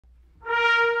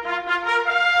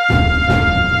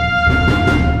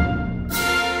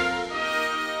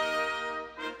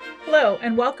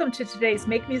and welcome to today's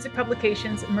MakeMusic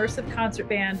Publications Immersive Concert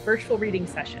Band virtual reading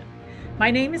session. My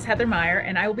name is Heather Meyer,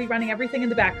 and I will be running everything in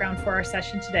the background for our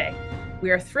session today. We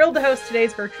are thrilled to host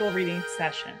today's virtual reading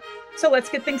session. So let's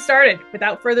get things started.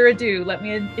 Without further ado, let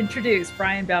me introduce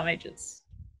Brian Balmages.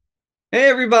 Hey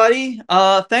everybody,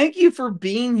 thank you for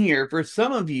being here. For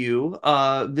some of you,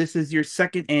 this is your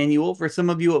second annual. For some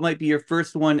of you, it might be your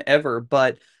first one ever,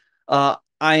 but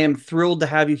I am thrilled to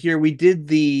have you here. We did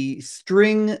the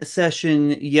string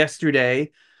session yesterday.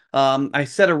 I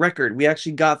set a record. We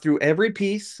actually got through every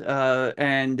piece,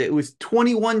 and it was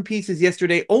 21 pieces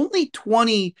yesterday, only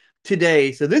 20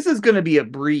 today. So this is going to be a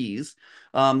breeze.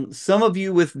 Some of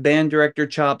you with band director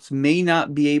chops may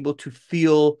not be able to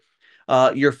feel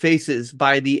your faces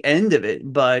by the end of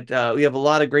it, but we have a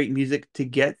lot of great music to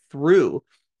get through.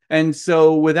 And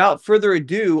so without further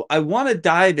ado, I want to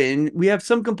dive in. We have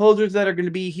some composers that are going to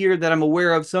be here that I'm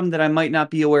aware of, some that I might not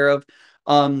be aware of.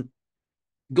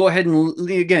 Go ahead and,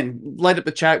 again, light up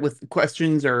the chat with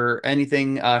questions or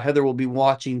anything. Heather will be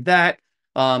watching that.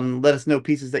 Let us know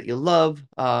pieces that you love.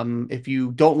 If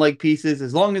you don't like pieces,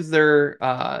 as long as they're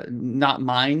not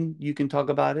mine, you can talk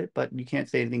about it, but you can't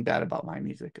say anything bad about my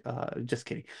music. Just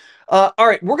kidding. All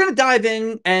right, we're gonna dive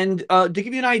in, and to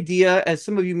give you an idea, as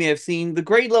some of you may have seen, the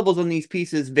grade levels on these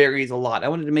pieces varies a lot. I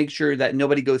wanted to make sure that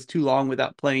nobody goes too long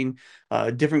without playing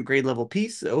a different grade level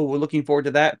piece, so we're looking forward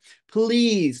to that.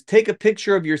 Please take a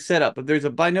picture of your setup. If there's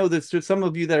I know there's some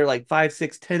of you that are like 5,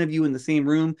 6, 10 of you in the same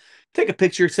room. Take a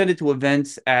picture, send it to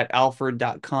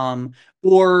events@alfred.com,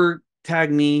 or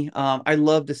tag me. I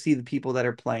love to see the people that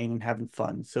are playing and having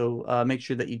fun. So make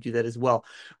sure that you do that as well.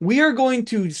 We are going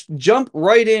to jump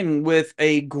right in with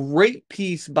a great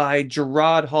piece by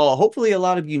JaRod Hall. Hopefully a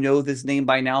lot of you know this name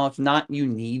by now. If not, you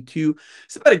need to.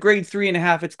 It's about a grade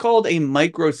 3.5. It's called a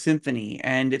Micro-Symphony,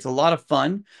 and it's a lot of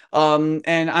fun.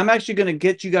 And I'm actually going to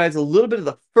get you guys a little bit of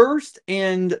the first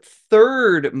and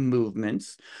third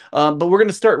movements, but we're going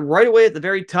to start right away at the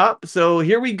very top. So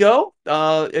here we go.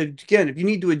 Again, if you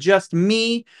need to adjust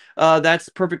me, that's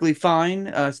perfectly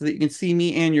fine, so that you can see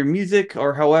me and your music,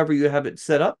 or however you have it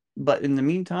set up. But in the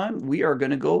meantime, we are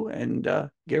going to go and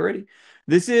get ready.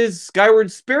 This is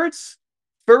Skyward Spirits,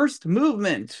 first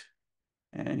movement.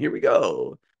 And here we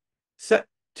go. Set,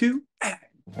 2, act.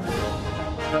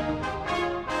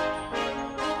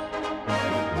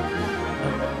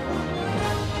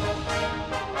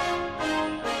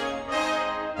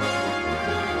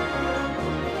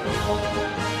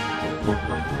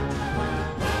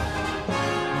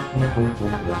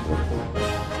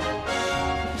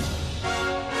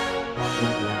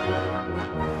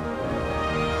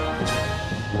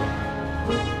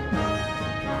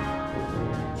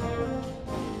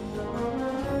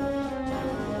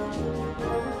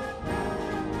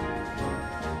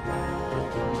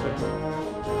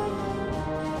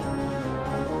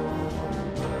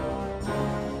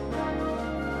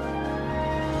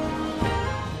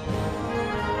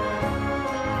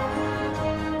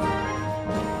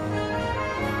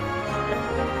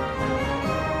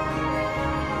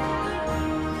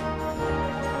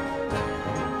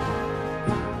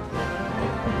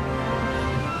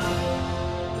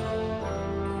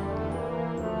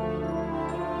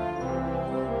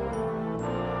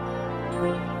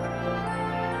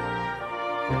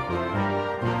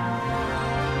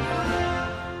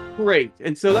 Great.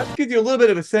 And so that gives you a little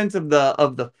bit of a sense of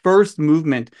the first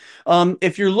movement.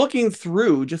 If you're looking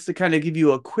through, just to kind of give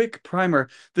you a quick primer,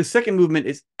 the second movement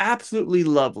is absolutely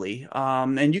lovely.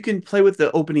 And you can play with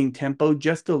the opening tempo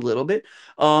just a little bit.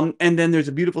 And then there's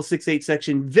a beautiful 6/8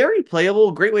 section, very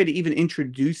playable, great way to even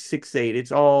introduce 6/8.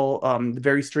 It's all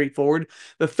very straightforward.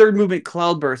 The third movement,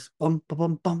 Cloudburst, bum,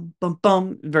 bum, bum, bum,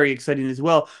 bum, very exciting as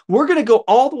well. We're going to go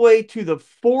all the way to the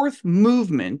fourth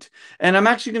movement, and I'm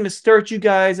actually going to start you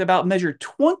guys about measure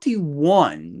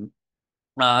 21.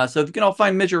 So if you can all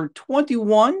find measure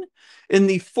 21 in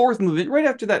the fourth movement, right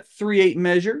after that 3/8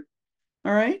 measure.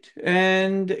 All right,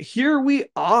 and here we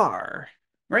are,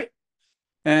 right?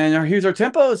 And here's our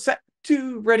tempo. Set,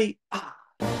 2, ready, ah.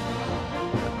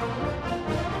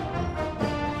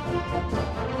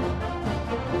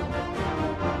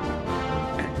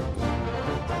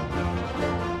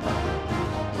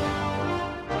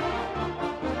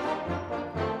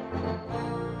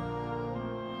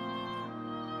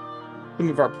 Some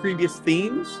of our previous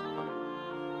themes.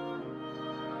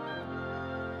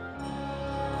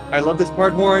 I love this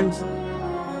part, horns.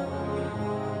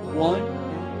 1,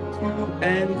 2,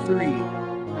 and 3.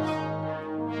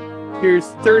 Here's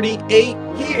 38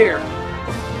 here.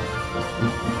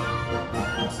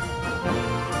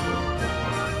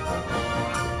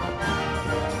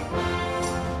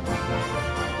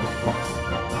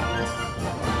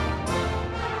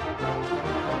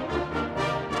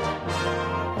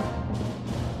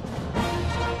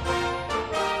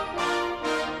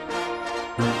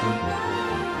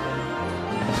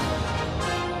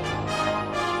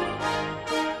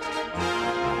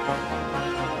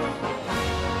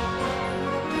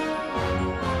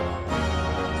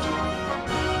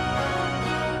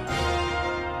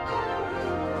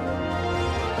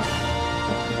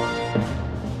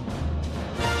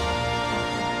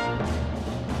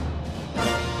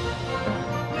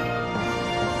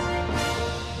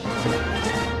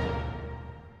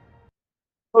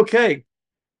 Okay,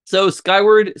 so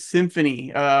Skyward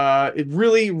Symphony,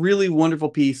 really, really wonderful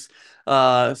piece,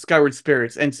 Skyward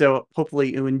Spirits. And so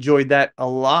hopefully you enjoyed that a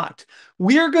lot.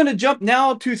 We are going to jump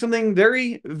now to something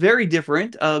very, very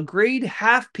different, a grade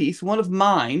half piece, one of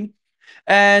mine.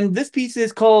 And this piece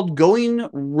is called Going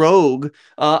Rogue.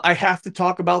 I have to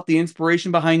talk about the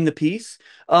inspiration behind the piece.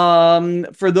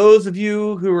 For those of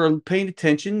you who are paying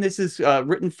attention, this is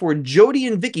written for Jody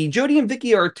and Vicky. Jody and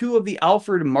Vicky are two of the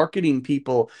Alfred marketing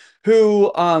people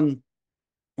who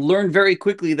learned very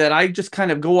quickly that I just kind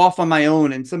of go off on my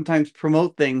own and sometimes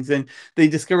promote things. And they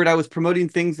discovered I was promoting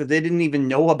things that they didn't even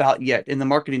know about yet in the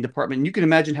marketing department. And you can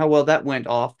imagine how well that went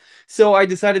off. So I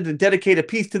decided to dedicate a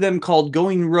piece to them called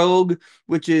Going Rogue,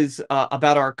 which is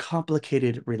about our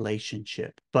complicated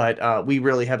relationship. But we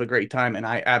really have a great time and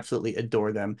I absolutely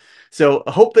adore them. So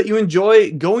I hope that you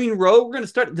enjoy Going Rogue. We're going to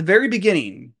start at the very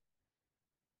beginning.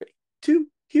 3, 2,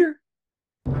 here.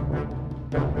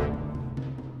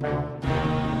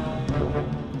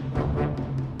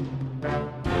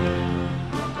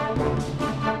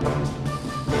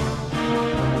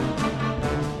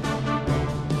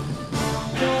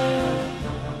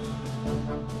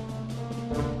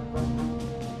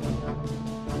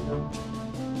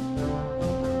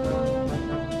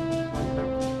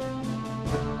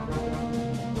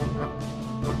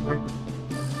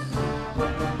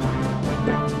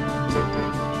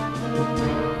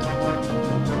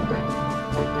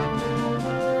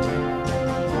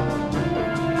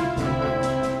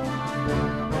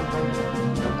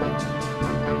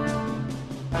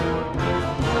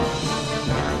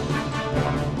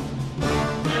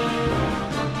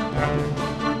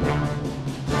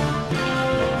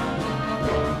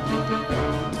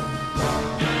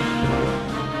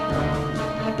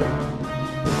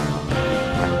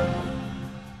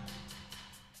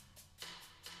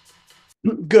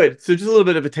 Good. So just a little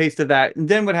bit of a taste of that. And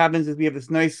then what happens is we have this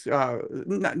nice,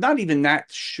 not even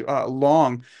that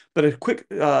long, but a quick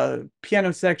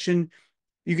piano section.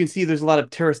 You can see there's a lot of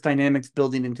terrace dynamics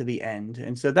building into the end.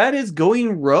 And so that is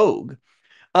Going Rogue.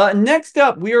 Next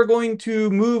up, we are going to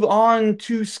move on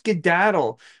to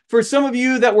Skedaddle. For some of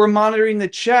you that were monitoring the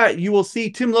chat, you will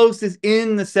see Tim Loest is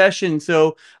in the session.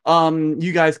 So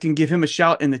you guys can give him a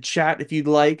shout in the chat if you'd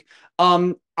like.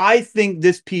 I think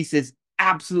this piece is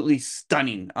absolutely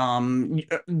stunning.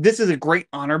 This is a great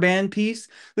honor band piece.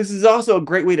 This is also a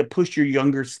great way to push your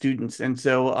younger students. And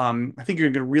so I think you're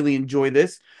going to really enjoy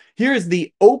this. Here's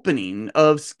the opening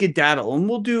of Skedaddle, and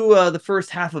we'll do the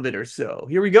first half of it or so.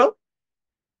 Here we go.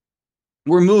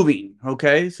 We're moving,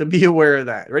 okay? So be aware of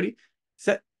that. Ready?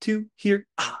 Set, 2, here.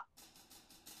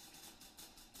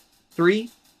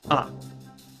 3,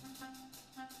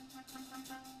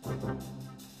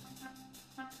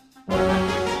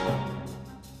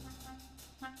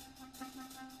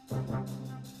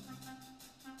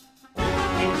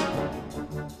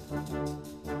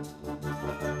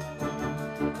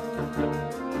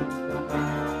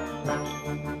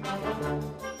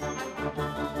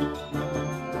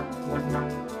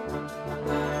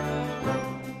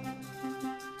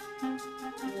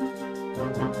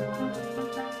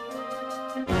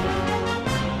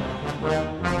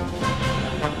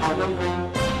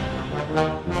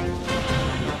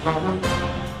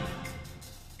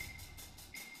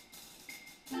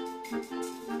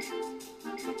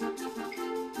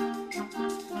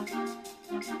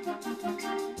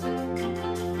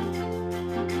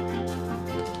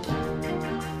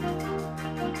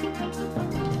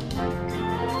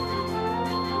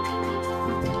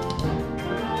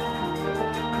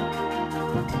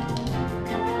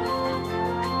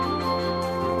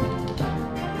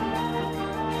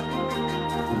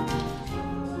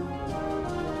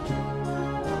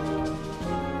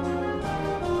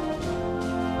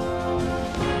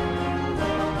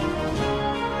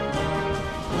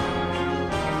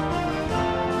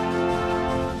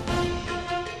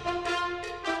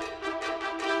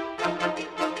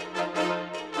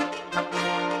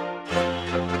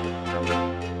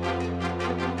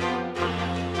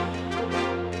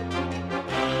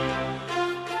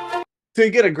 So you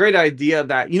get a great idea of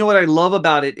that. You know what I love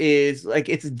about it is like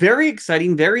it's very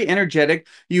exciting, very energetic.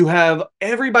 You have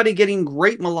everybody getting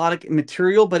great melodic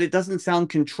material, but it doesn't sound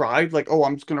contrived like, oh,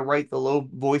 I'm just gonna write the low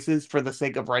voices for the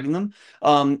sake of writing them.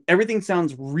 Everything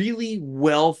sounds really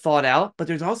well thought out, but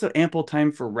there's also ample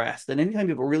time for rest. And anytime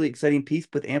you have a really exciting piece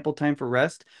with ample time for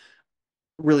rest,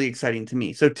 really exciting to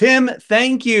me. So Tim,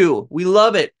 thank you. We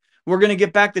love it. We're going to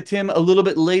get back to Tim a little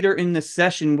bit later in the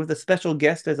session with a special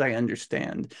guest, as I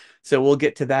understand. So we'll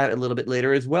get to that a little bit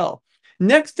later as well.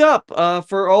 Next up,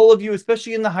 for all of you,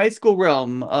 especially in the high school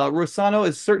realm, Rossano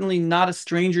is certainly not a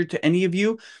stranger to any of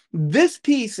you. This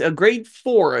piece, a grade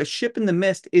 4, A Ship in the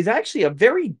Mist, is actually a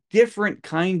very different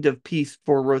kind of piece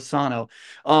for Rossano.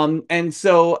 And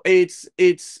so it's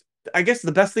I guess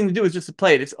the best thing to do is just to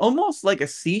play it. It's almost like a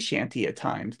sea shanty at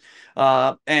times.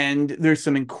 And there's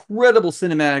some incredible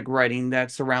cinematic writing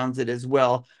that surrounds it as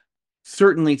well.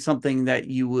 Certainly something that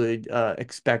you would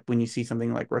expect when you see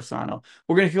something like Rossano.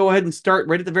 We're going to go ahead and start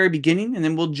right at the very beginning, and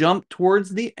then we'll jump towards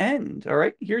the end. All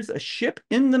right, here's A Ship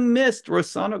in the Mist,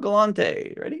 Rossano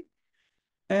Galante. Ready?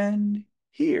 And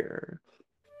here.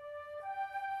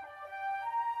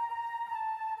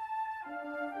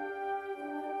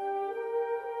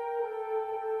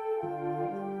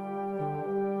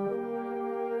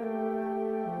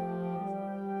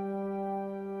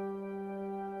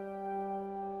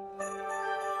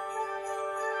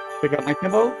 Pick up my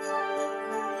tempo.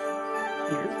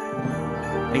 Here.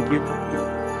 Thank you.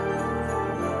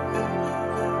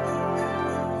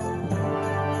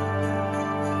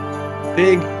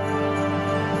 Big.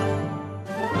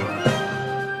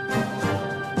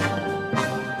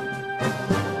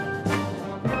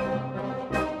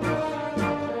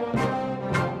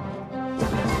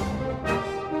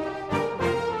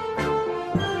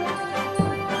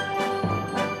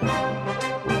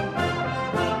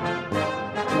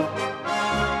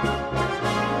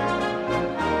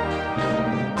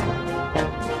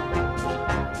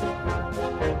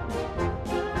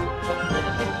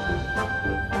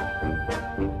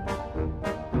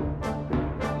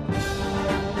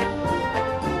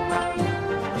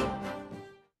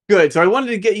 Good. So I wanted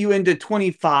to get you into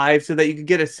 25 so that you could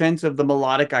get a sense of the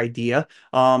melodic idea.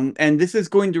 And this is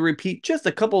going to repeat just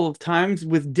a couple of times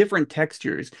with different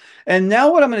textures. And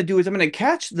now what I'm going to do is I'm going to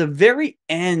catch the very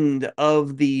end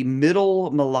of the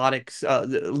middle melodic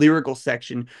the lyrical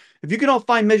section. If you can all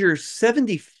find measure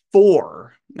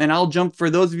 74, and I'll jump for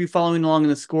those of you following along in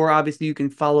the score, obviously you can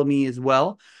follow me as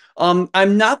well.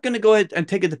 I'm not going to go ahead and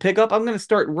take it to pick up. I'm going to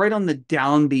start right on the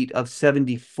downbeat of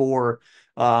 74.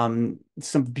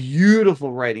 Some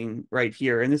beautiful writing right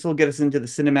here, and this will get us into the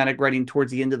cinematic writing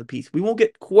towards the end of the piece. We won't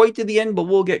get quite to the end, but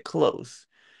we'll get close.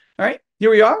 All right, here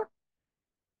we are.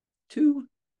 2,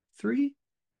 3.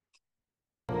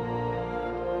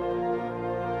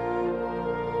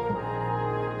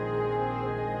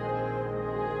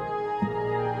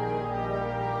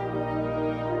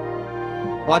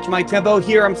 Watch my tempo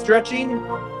here. I'm stretching.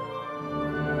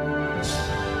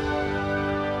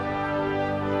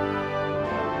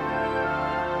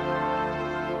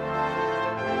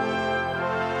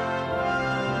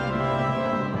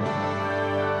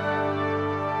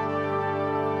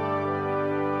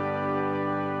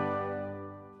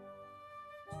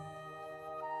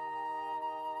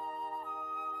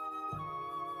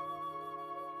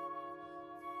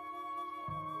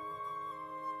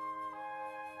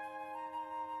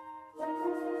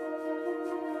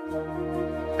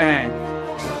 And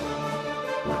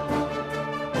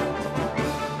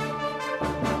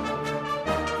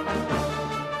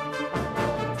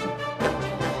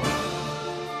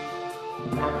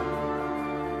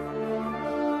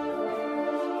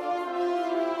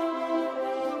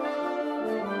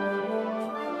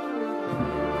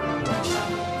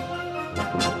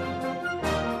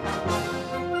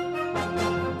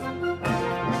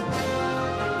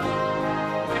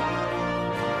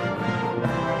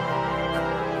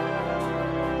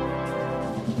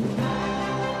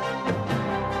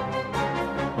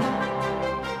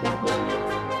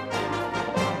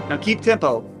now keep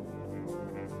tempo.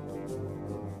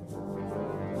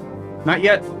 Not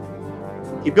yet.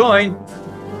 Keep going.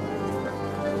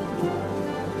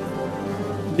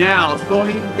 Now,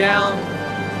 going down.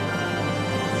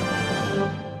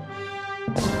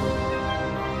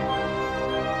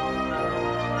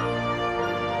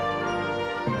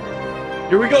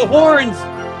 Here we go, horns.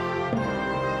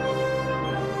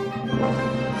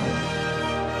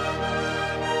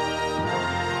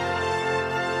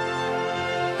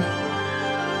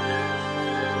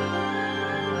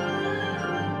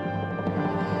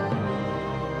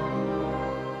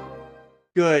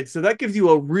 Good. So that gives you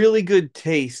a really good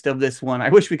taste of this one. I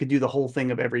wish we could do the whole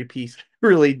thing of every piece. I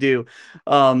really do.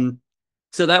 Um,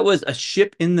 so that was A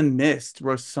Ship in the Mist,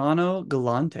 Rossano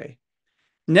Galante.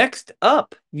 Next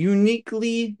up,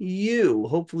 Uniquely You.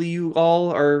 Hopefully you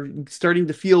all are starting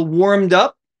to feel warmed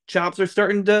up. Chops are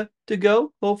starting to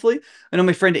go, hopefully. I know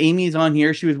my friend Amy is on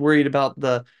here. She was worried about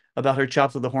the about her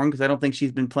chops with the horn because I don't think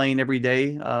she's been playing every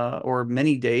day or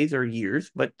many days or years,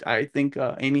 but I think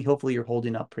Amy, hopefully you're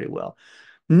holding up pretty well.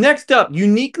 Next up,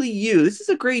 Uniquely You. This is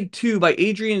a grade 2 by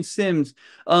Adrian Sims.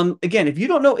 Again, if you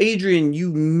don't know Adrian,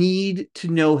 you need to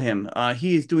know him.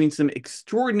 He is doing some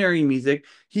extraordinary music.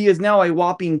 He is now a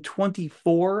whopping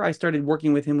 24. I started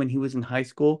working with him when he was in high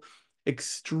school.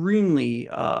 Extremely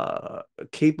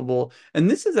capable.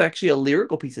 And this is actually a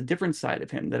lyrical piece, a different side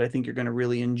of him that I think you're going to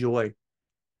really enjoy.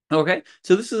 Okay,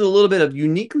 so this is a little bit of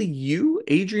Uniquely You,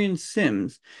 Adrian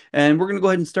Sims. And we're going to go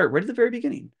ahead and start right at the very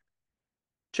beginning.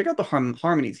 Check out the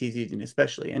harmonies he's using,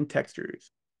 especially, and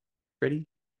textures. Ready?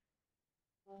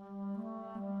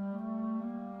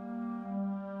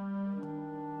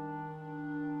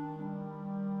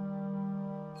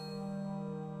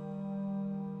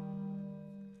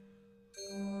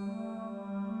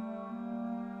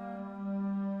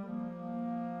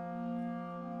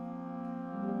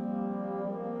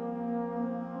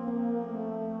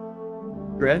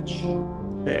 Stretch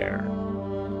there.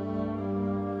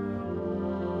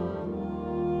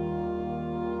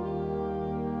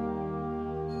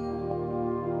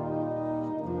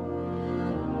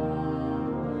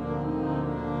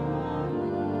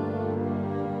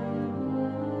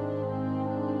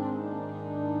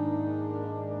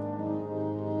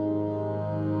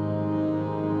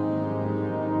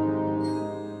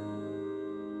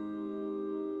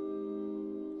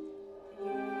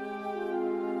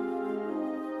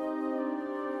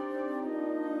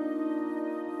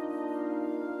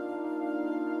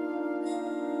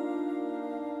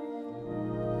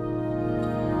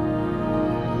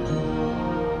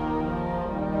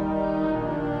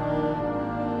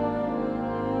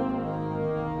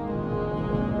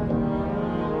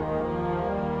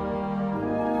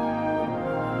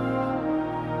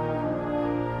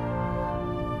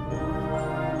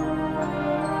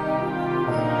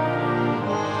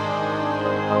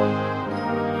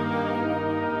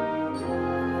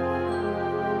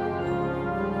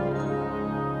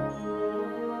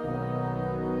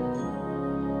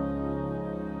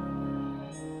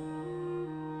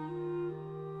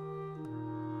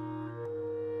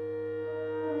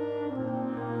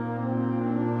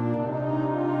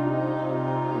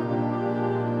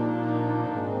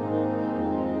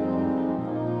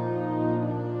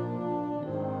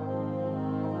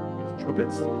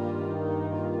 Trumpets.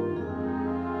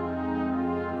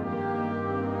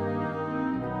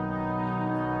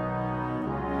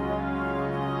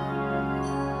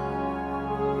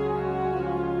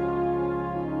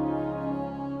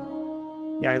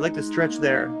 Yeah, I like to stretch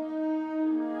there.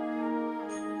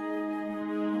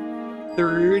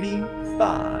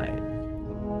 35.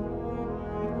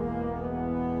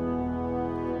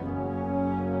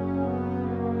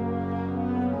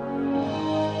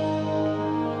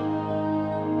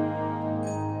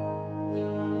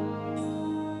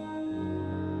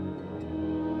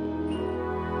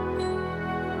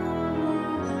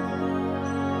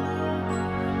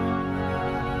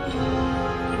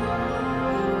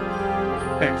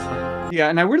 Excellent. Yeah,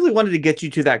 and I really wanted to get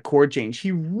you to that chord change.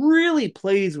 He really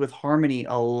plays with harmony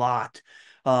a lot,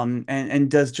 and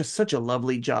does just such a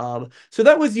lovely job. So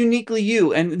that was Uniquely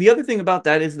You. And the other thing about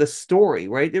that is the story,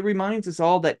 right? It reminds us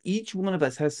all that each one of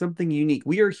us has something unique.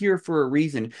 We are here for a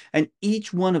reason, and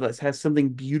each one of us has something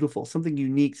beautiful, something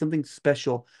unique, something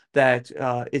special that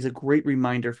is a great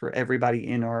reminder for everybody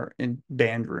in our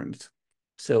band rooms.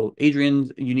 So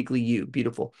Adrian's Uniquely You,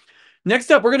 beautiful.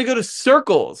 Next up, we're going to go to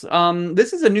Circles.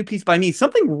 This is a new piece by me,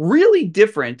 something really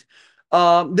different.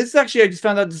 This is actually, I just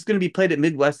found out this is going to be played at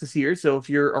Midwest this year. So if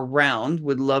you're around,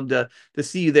 would love to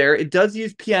see you there. It does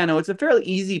use piano. It's a fairly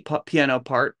easy piano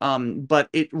part, but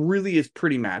it really is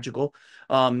pretty magical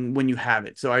when you have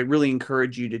it. So I really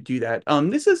encourage you to do that.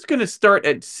 This is going to start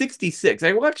at 66.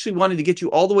 I actually wanted to get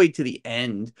you all the way to the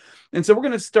end. And so we're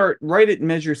going to start right at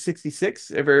measure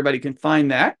 66, if everybody can find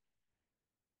that.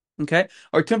 Okay,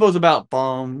 our tempo is about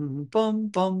bum, bum,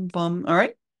 bum, bum. All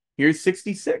right, here's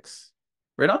 66.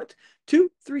 Right on it. 2,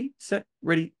 3, set,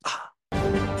 ready. Ah.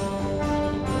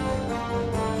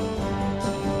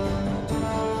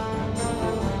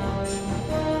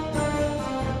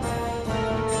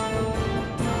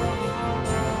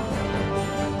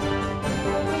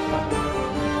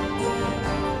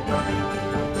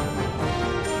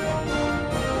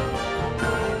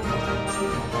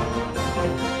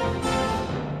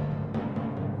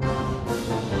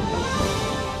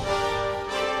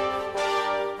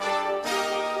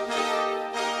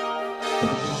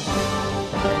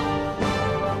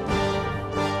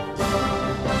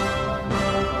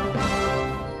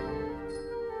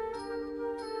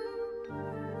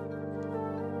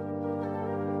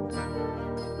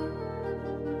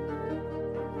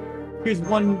 Here's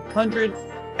 100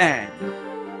 and...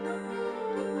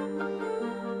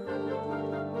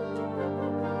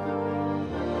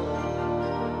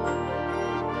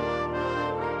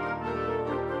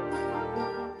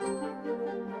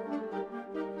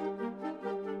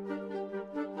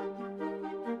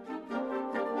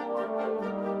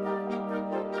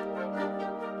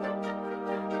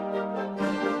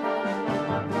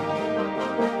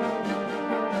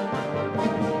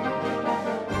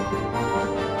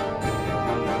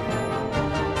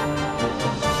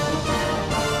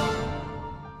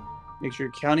 Make sure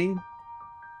you're counting.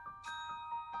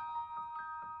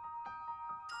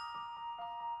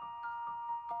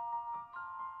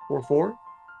 4-4.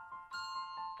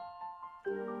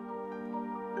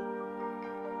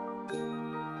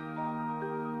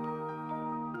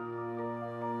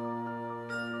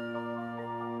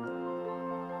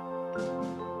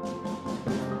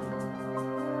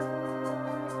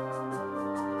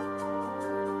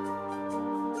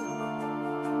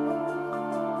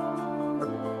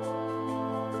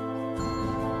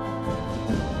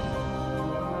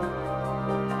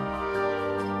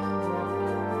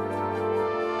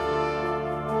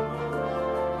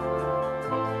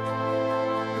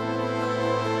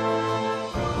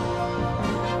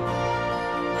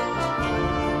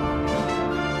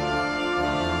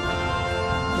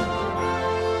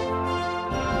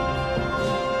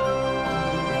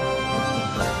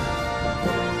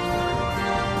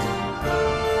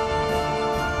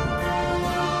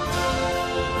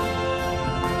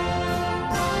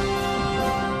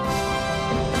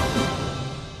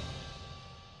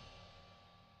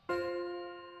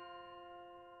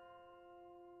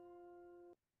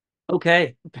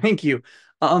 Okay, thank you.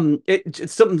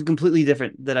 It's something completely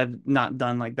different that I've not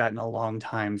done like that in a long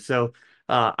time. So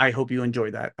I hope you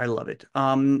enjoy that. I love it.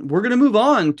 We're gonna move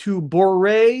on to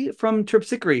Bouree from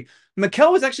Terpsichore.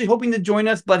 Mekel was actually hoping to join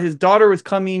us, but his daughter was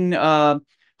coming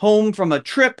home from a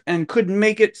trip and couldn't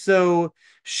make it, so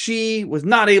she was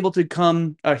not able to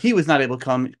come. He was not able to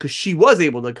come because she was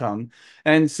able to come.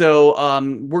 And so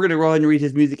we're going to go ahead and read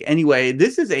his music anyway.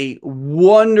 This is a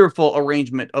wonderful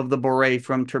arrangement of the Bouree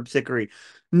from Terpsichore.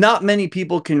 Not many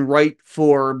people can write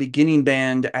for beginning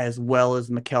band as well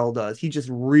as Mekel does. He just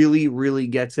really, really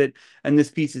gets it. And this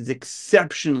piece is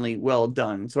exceptionally well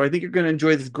done. So I think you're going to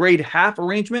enjoy this great half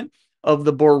arrangement of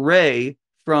the Bouree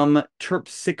from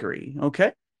Terpsichore.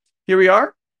 Okay, here we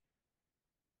are.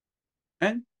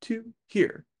 And to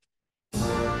here.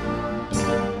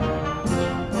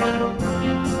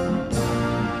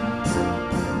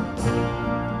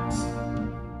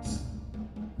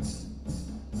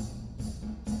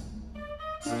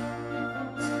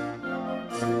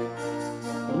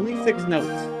 Only 6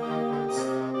 notes.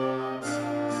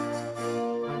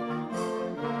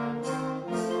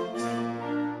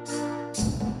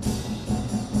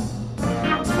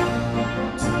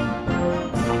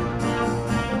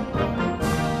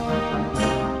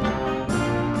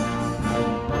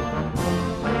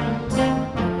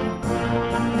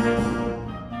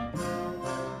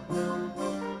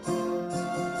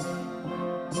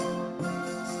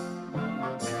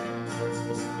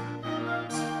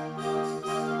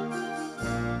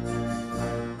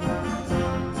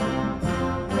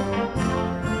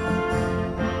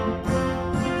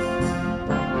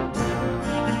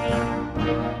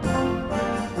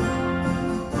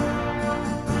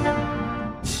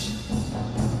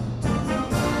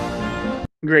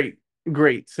 Great.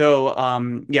 Great. So,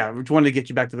 yeah, we just wanted to get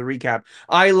you back to the recap.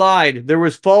 I lied. There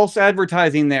was false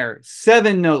advertising there.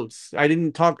 7 notes. I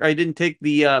didn't take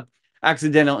the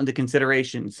accidental into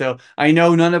consideration. So I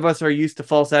know none of us are used to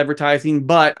false advertising,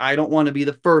 but I don't want to be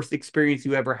the first experience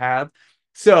you ever have.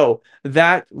 So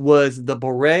that was the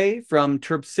Bouree from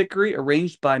Terpsichore,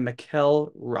 arranged by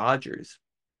Mekel Rogers.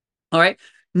 All right.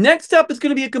 Next up is going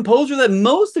to be a composer that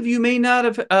most of you may not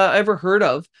have ever heard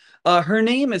of. Her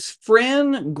name is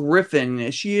Fran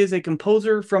Griffin. She is a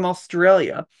composer from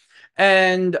Australia.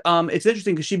 And it's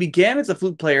interesting because she began as a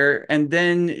flute player and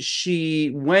then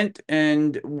she went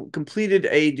and completed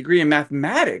a degree in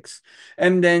mathematics.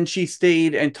 And then she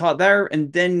stayed and taught there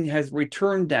and then has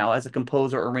returned now as a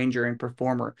composer, arranger, and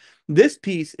performer. This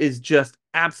piece is just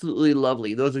absolutely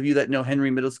lovely. Those of you that know Henry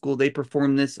Middle School, they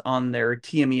performed this on their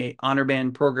TMEA honor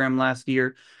band program last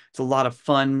year. It's a lot of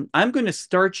fun. I'm going to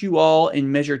start you all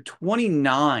in measure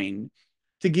 29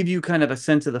 to give you kind of a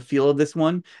sense of the feel of this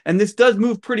one. And this does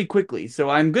move pretty quickly. So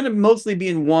I'm going to mostly be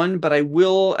in 1, but I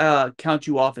will count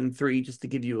you off in 3 just to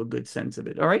give you a good sense of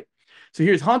it. All right. So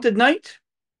here's Haunted Night.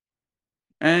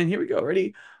 And here we go.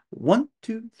 Ready? 1,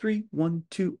 2, 3, 1,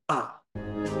 2, ah.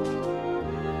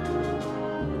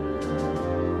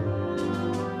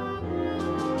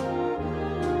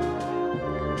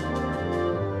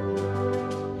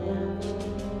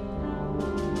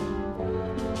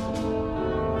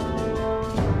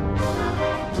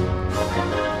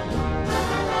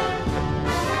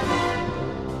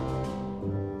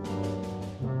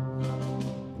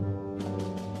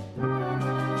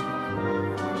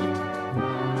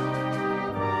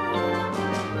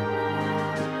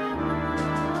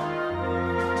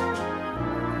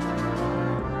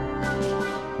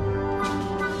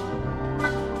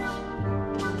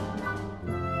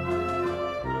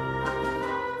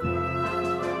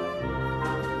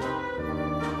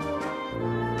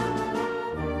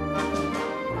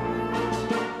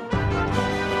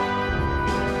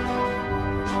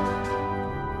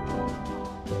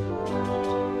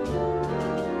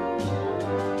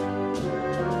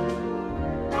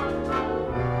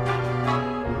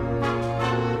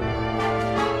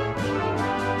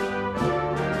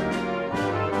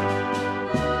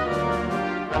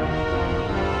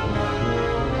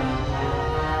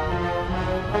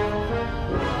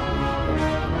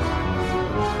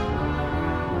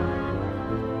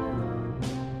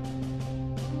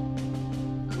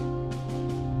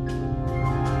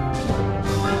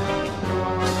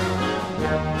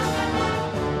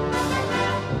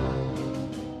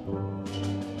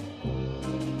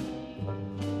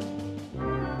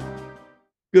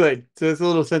 Good. So there's a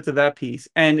little sense of that piece.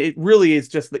 And it really is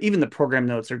just even the program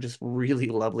notes are just really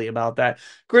lovely about that.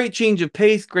 Great change of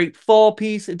pace, great fall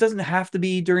piece. It doesn't have to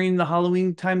be during the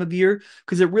Halloween time of year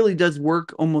because it really does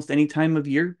work almost any time of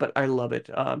year, but I love it.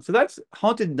 So that's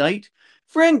Haunted Night.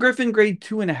 Fran Griffin, grade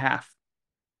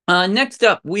 2.5. Next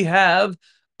up, we have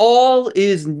All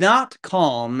Is Not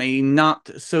Calm, a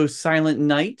not so silent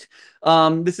night.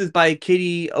 This is by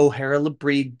Katie O'Hara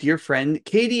Labrie, dear friend.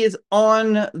 Katie is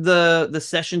on the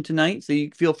session tonight, so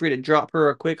you feel free to drop her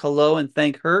a quick hello and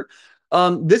thank her.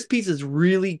 This piece is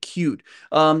really cute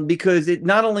because it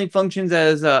not only functions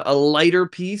as a lighter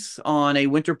piece on a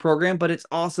winter program, but it's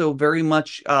also very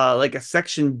much like a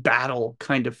section battle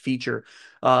kind of feature.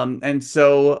 And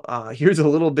so here's a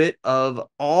little bit of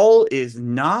All Is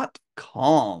Not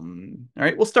Calm. All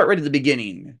right, we'll start right at the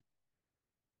beginning.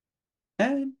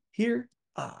 And here.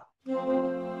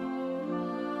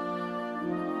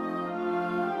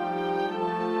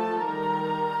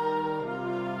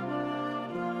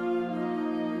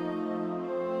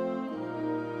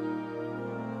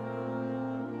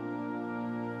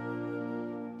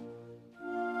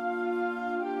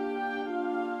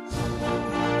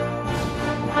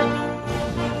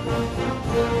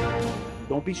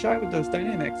 Don't be shy with those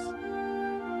dynamics.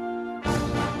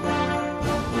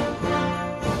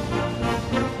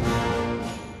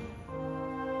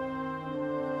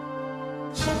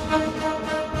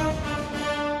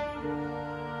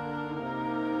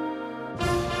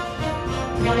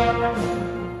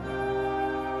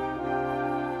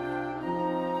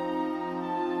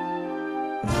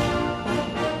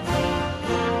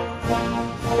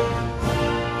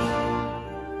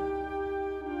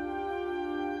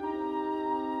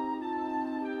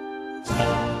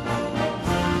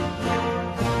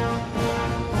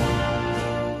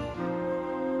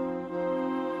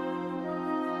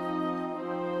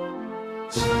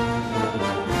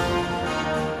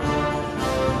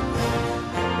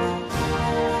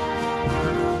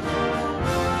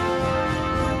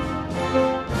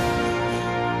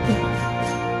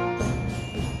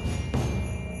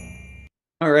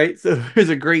 All right, so there's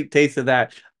a great taste of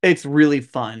that. It's really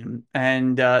fun.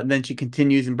 And then she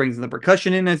continues and brings the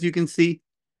percussion in, as you can see.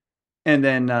 And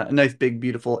then a nice, big,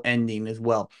 beautiful ending as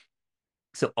well.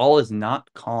 So All Is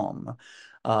Not Calm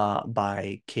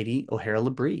by Katie O'Hara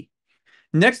Labrie.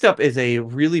 Next up is a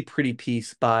really pretty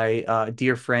piece by a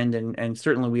dear friend, and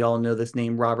certainly we all know this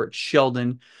name, Robert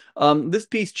Sheldon. This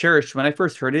piece, Cherished, when I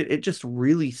first heard it, it just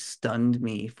really stunned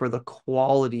me for the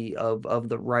quality of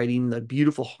the writing, the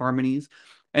beautiful harmonies.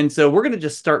 And so we're going to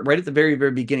just start right at the very,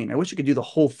 very beginning. I wish I could do the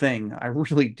whole thing. I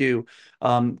really do.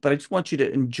 But I just want you to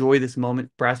enjoy this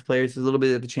moment. Brass players, there's a little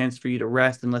bit of a chance for you to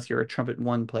rest unless you're a trumpet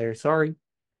one player. Sorry.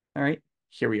 All right,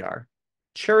 here we are.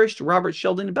 Cherished, Robert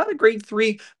Sheldon, about a grade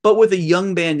 3, but with a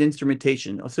young band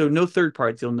instrumentation. So no third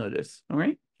parts, you'll notice. All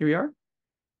right, here we are.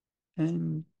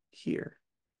 And here.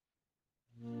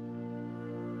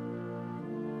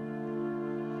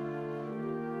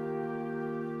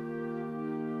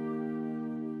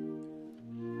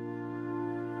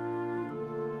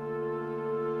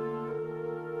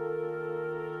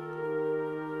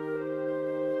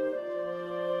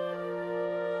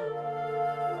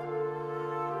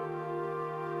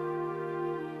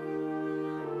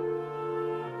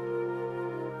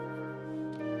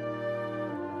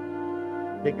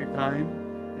 Take your time.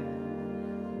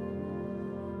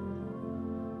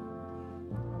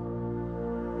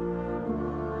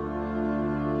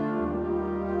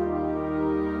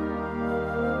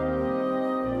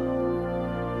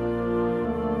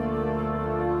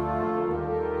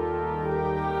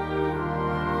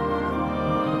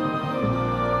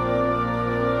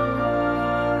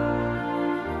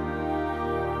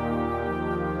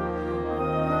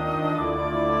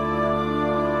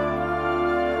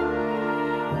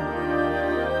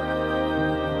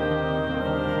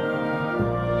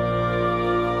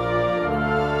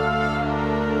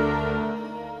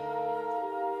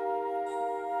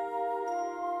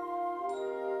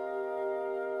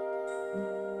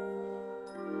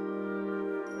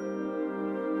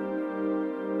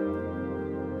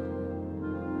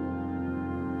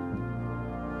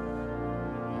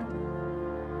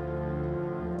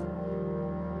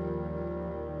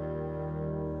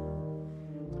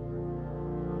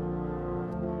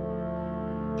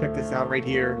 Check this out right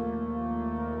here.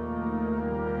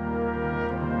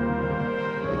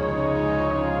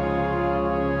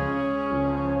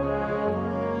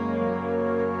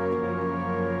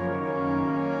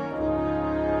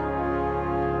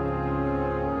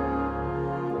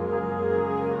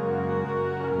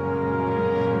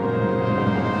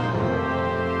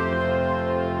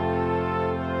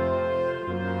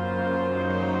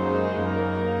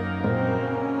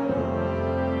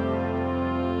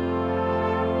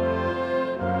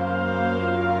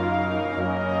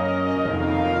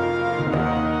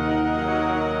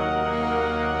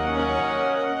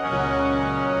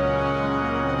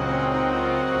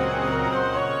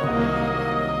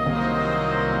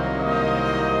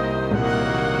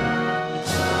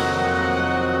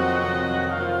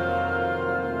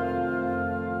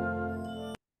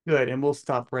 Good, and we'll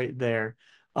stop right there.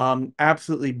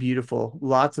 Absolutely beautiful.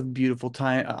 Lots of beautiful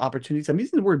time opportunities. I'm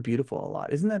using the word beautiful a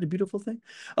lot. Isn't that a beautiful thing?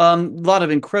 A lot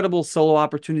of incredible solo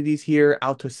opportunities here.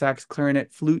 Alto sax,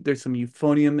 clarinet, flute. There's some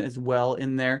euphonium as well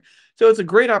in there. So it's a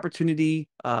great opportunity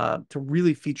to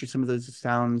really feature some of those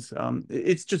sounds.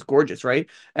 It's just gorgeous, right?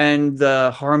 And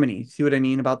the harmony. See what I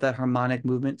mean about that harmonic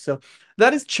movement? So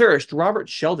that is cherished. Robert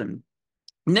Sheldon.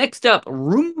 Next up,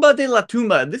 Rumba de la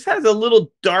Tumba. This has a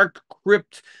little dark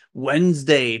crypt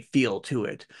Wednesday feel to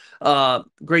it.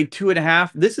 Grade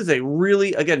 2.5. This is a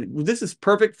really, again, this is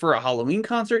perfect for a Halloween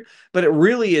concert, but it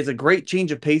really is a great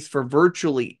change of pace for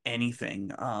virtually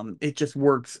anything. It just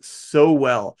works so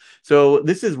well. So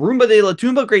this is Rumba de la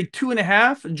Tumba, grade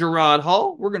 2.5, JaRod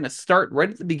Hall. We're going to start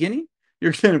right at the beginning.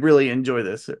 You're going to really enjoy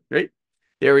this, right?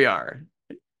 There we are.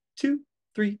 2,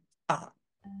 3, ah.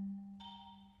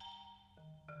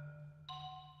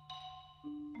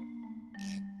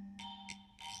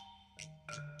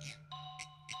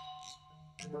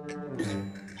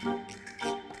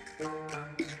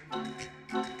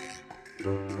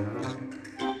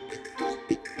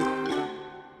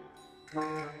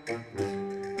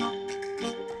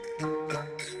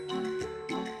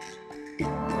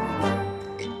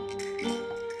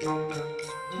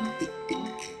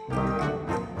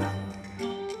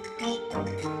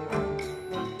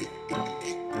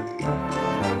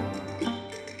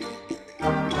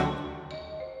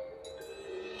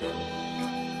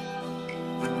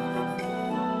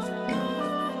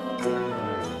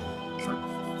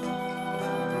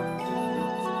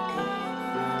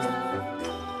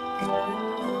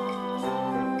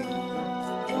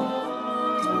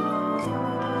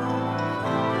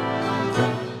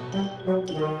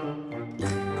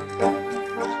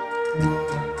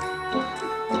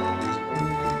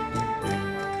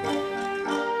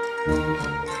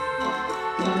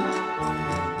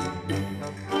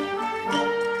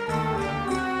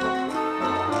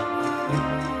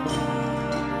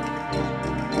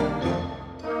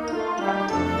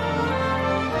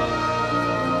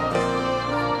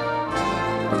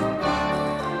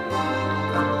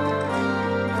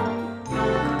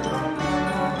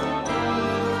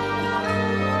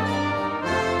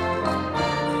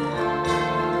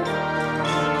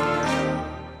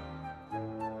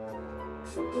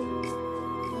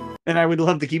 And I would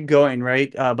love to keep going,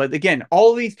 right? But again,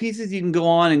 all of these pieces you can go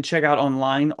on and check out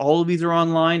online. All of these are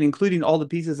online, including all the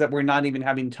pieces that we're not even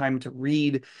having time to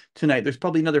read tonight. There's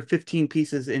probably another 15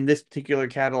 pieces in this particular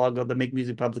catalog of the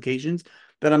MakeMusic Publications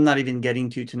that I'm not even getting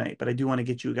to tonight, but I do want to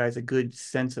get you guys a good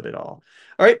sense of it all.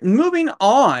 All right, moving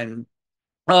on.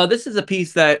 This is a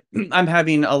piece that I'm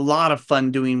having a lot of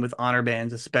fun doing with honor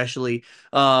bands, especially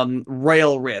rail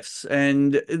riffs.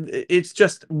 And it's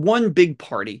just one big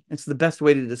party. It's the best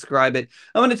way to describe it.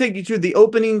 I'm going to take you through the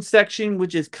opening section,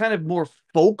 which is kind of more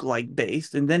folk-like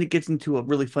based, and then it gets into a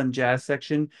really fun jazz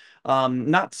section.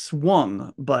 Not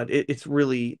swung, but it's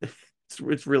really,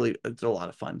 it's a lot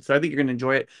of fun. So I think you're going to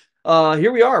enjoy it.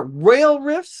 Here we are, rail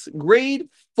riffs, grade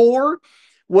 4.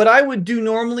 What I would do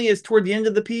normally is toward the end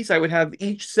of the piece, I would have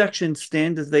each section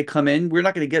stand as they come in. We're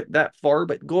not going to get that far,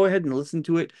 but go ahead and listen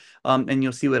to it, and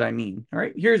you'll see what I mean. All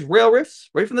right, here's rail riffs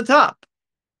right from the top.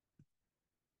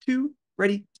 2,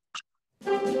 ready.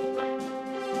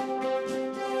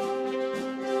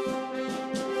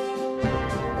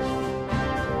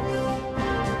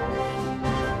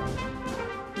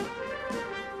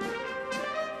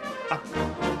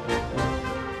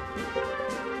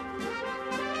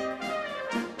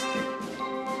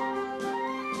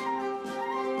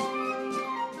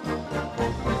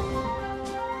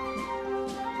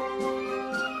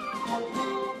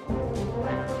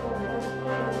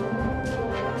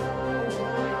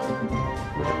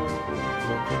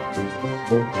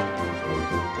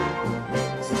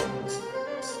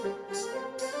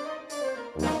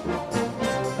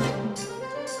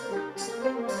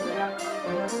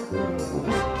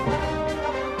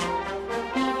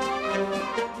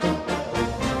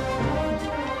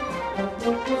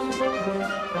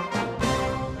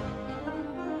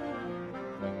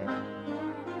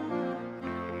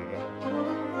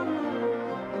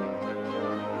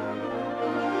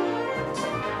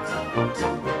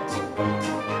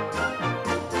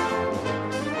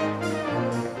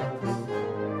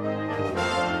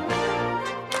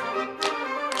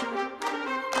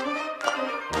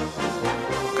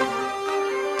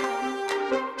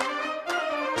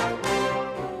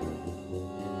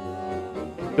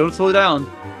 Don't slow down.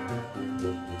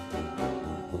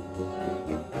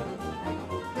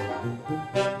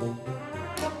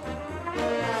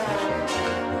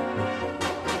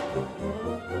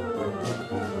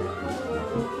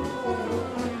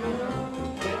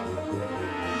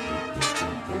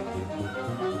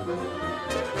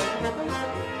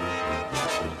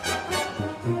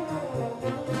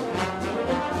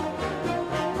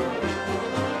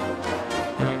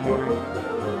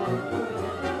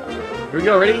 Here we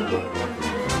go, ready?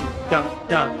 Da,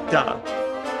 da, da.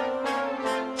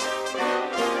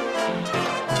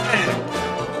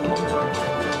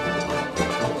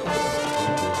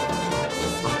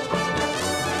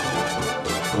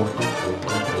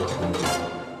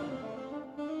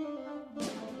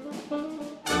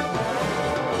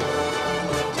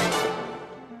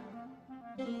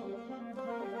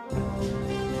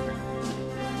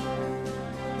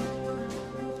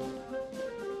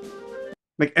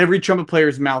 Like every trumpet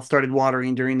player's mouth started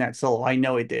watering during that solo. I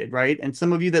know it did, right? And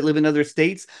some of you that live in other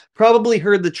states probably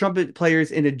heard the trumpet players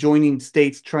in adjoining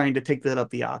states trying to take that up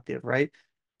the octave, right?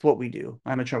 It's what we do.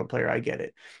 I'm a trumpet player. I get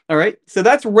it. All right. So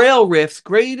that's Rail Riffs,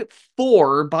 grade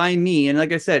 4 by me. And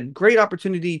like I said, great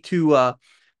opportunity to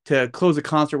close a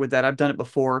concert with that. I've done it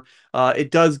before. It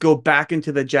does go back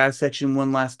into the jazz section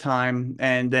one last time,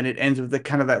 and then it ends with the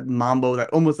kind of that mambo,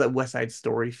 that almost that West Side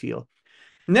Story feel.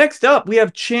 Next up, we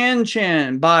have Chan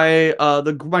Chan by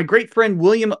my great friend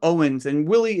William Owens, and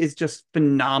Willie is just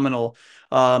phenomenal.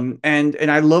 And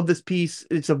I love this piece.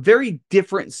 It's a very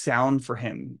different sound for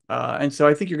him, and so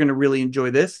I think you're going to really enjoy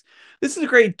this. This is a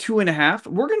grade 2.5.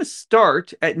 We're going to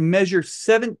start at measure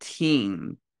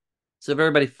 17. So if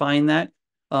everybody find that,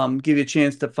 give you a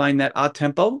chance to find that a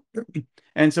tempo.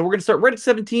 And so we're going to start right at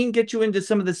 17, get you into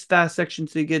some of this fast section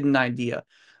so you get an idea.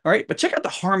 All right, but check out the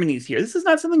harmonies here. This is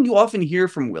not something you often hear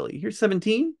from Willie. Here's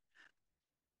 17,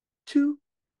 2.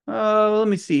 Let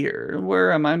me see here.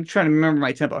 Where am I? I'm trying to remember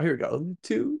my tempo. Here we go.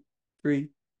 2, 3,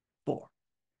 4.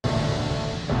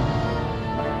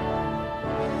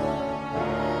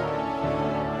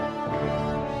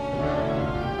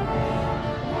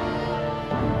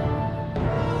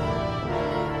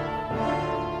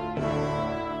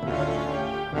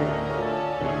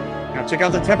 Now check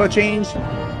out the tempo change.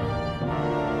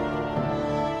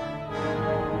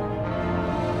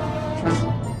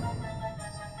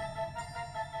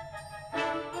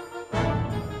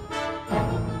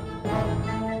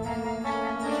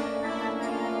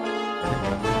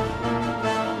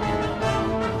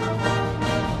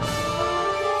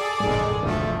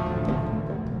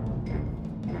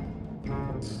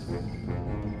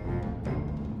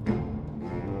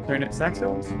 Clarinet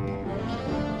saxophones.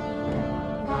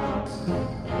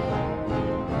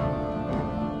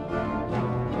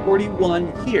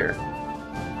 '41 here.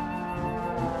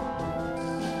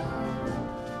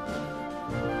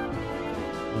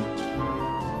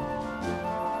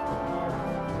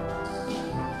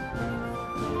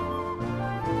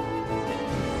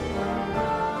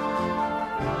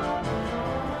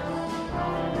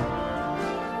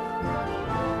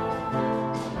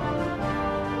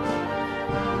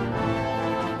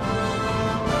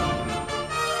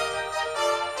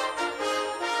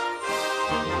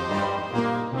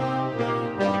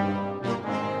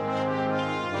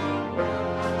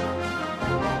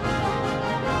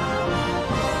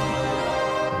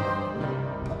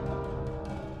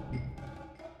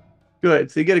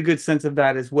 Good. So you get a good sense of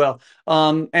that as well.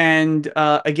 And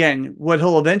again, what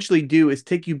he'll eventually do is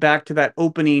take you back to that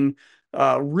opening,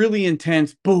 really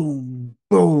intense boom,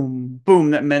 boom,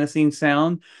 boom, that menacing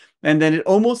sound. And then it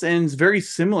almost ends very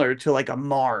similar to like a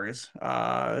Mars.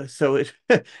 So it's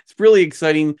really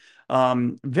exciting,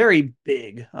 very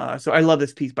big. So I love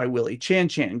this piece by Willie. Chan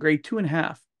Chan, grade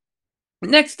 2.5.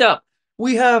 Next up,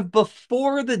 we have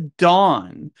Before the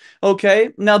Dawn.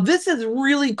 Okay, now this is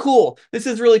really cool. This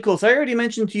is really cool. So I already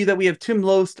mentioned to you that we have Tim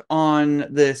Loest on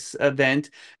this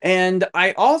event, and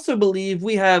I also believe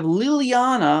we have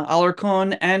Liliana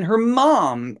Alarcon and her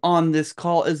mom on this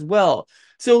call as well.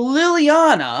 So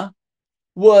Liliana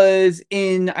was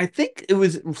in, I think it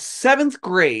was 7th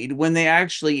grade when they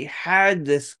actually had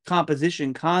this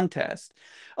composition contest.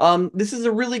 This is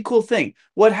a really cool thing.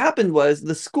 What happened was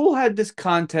the school had this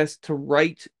contest to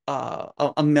write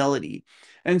a melody.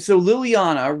 And so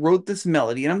Liliana wrote this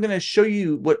melody, and I'm going to show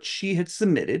you what she had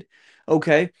submitted.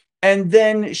 Okay. And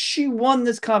then she won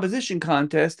this composition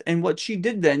contest. And what she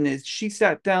did then is she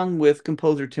sat down with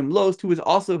composer Tim Loest, who was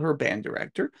also her band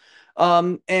director.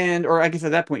 Or I guess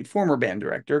at that point, former band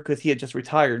director, because he had just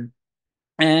retired.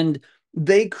 And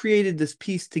they created this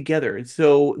piece together. And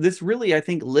so this really, I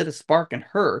think, lit a spark in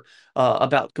her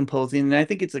about composing. And I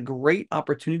think it's a great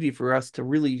opportunity for us to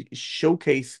really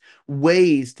showcase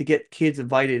ways to get kids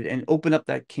invited and open up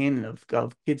that canon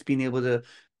of kids being able to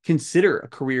consider a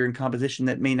career in composition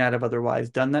that may not have otherwise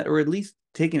done that, or at least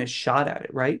taking a shot at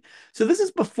it, right? So this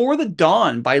is Before the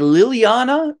Dawn by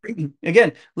Liliana.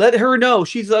 Again, let her know.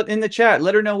 She's in the chat.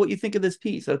 Let her know what you think of this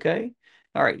piece, okay?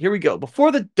 All right, here we go.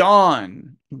 Before the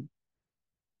Dawn.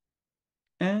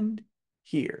 And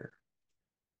here.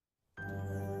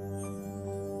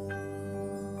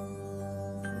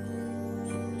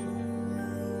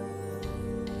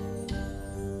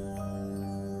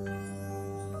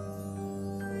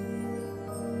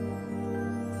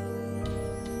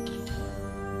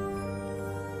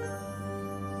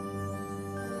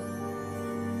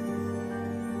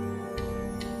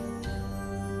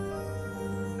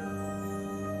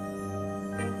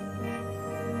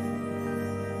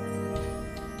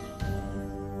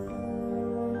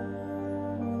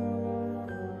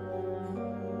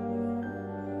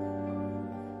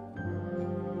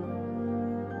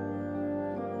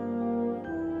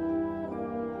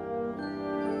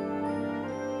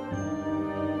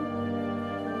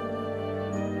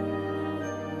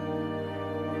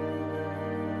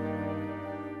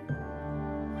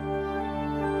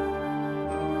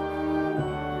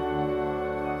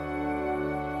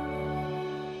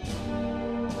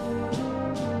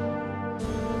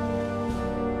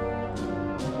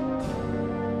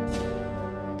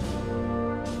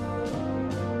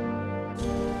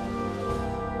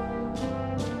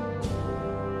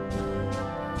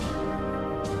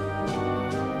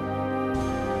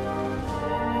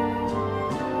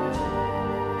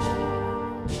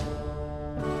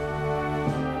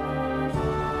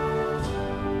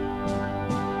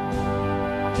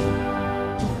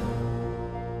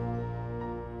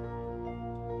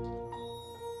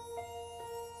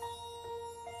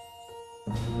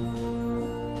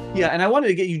 Yeah, and I wanted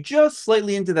to get you just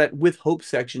slightly into that with hope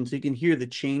section so you can hear the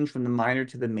change from the minor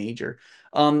to the major.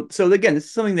 So again, this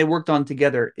is something they worked on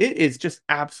together. It is just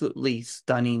absolutely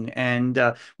stunning, and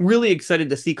really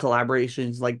excited to see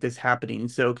collaborations like this happening.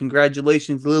 So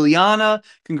congratulations, Liliana.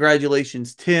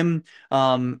 Congratulations, Tim.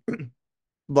 Um,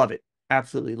 love it.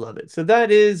 Absolutely love it. So that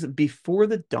is Before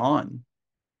the Dawn.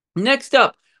 Next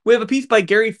up, we have a piece by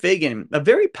Gary Fagan, a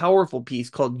very powerful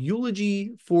piece called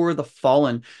Eulogy for the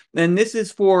Fallen. And this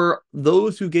is for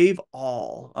those who gave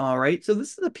all. All right. So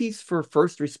this is a piece for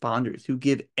first responders who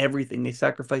give everything. They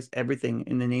sacrifice everything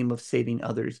in the name of saving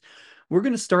others. We're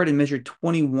going to start in measure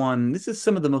 21. This is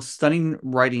some of the most stunning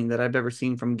writing that I've ever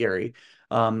seen from Gary.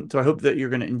 So I hope that you're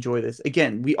going to enjoy this.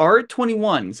 Again, we are at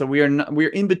 21, so we're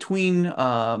in between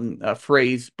a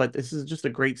phrase, but this is just a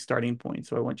great starting point.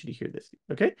 So I want you to hear this.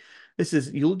 Okay, this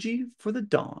is Eulogy for the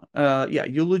Dawn. Yeah,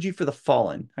 Eulogy for the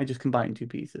Fallen. I just combined two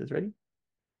pieces. Ready?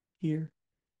 Here.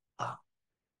 Ah.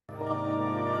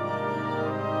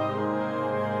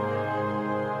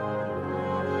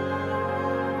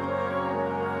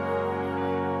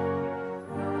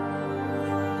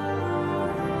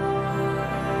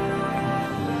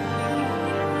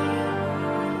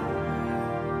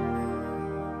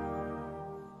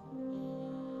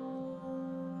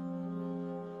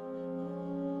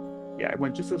 Yeah, I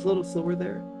went just a little slower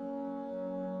there.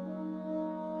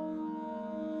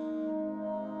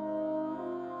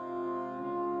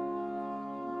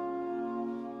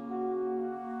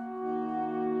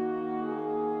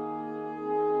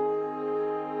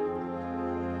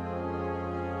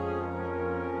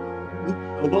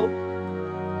 Oboe,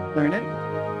 clarinet.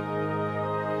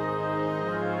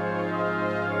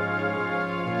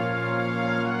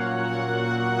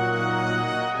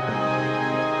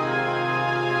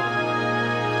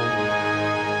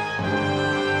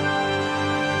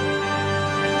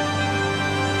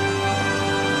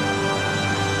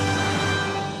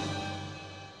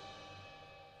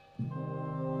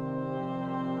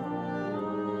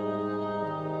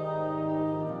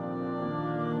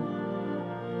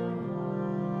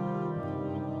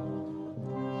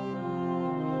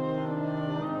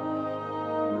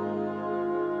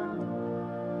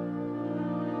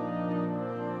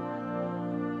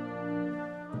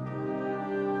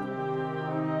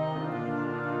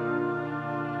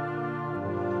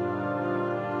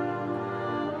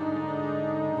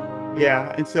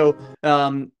 Yeah, and so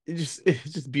it's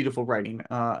just beautiful writing.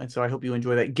 And so I hope you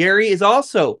enjoy that. Gary is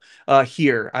also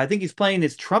here. I think he's playing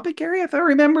his trumpet, Gary, if I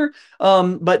remember.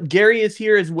 But Gary is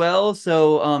here as well.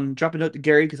 So drop a note to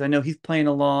Gary because I know he's playing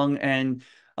along, and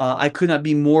I could not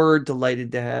be more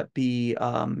delighted to be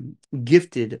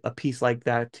gifted a piece like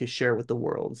that to share with the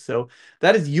world. So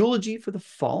that is Eulogy for the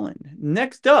Fallen.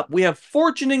 Next up, we have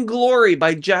Fortune and Glory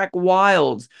by Jack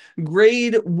Wilds,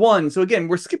 grade 1. So again,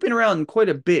 we're skipping around quite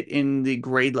a bit in the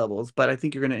grade levels, but I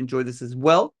think you're going to enjoy this as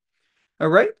well. All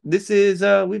right, this is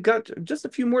we've got just a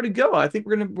few more to go. I think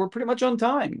we're pretty much on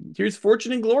time. Here's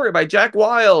Fortune and Glory by Jack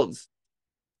Wilds.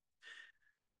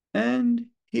 And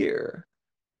here.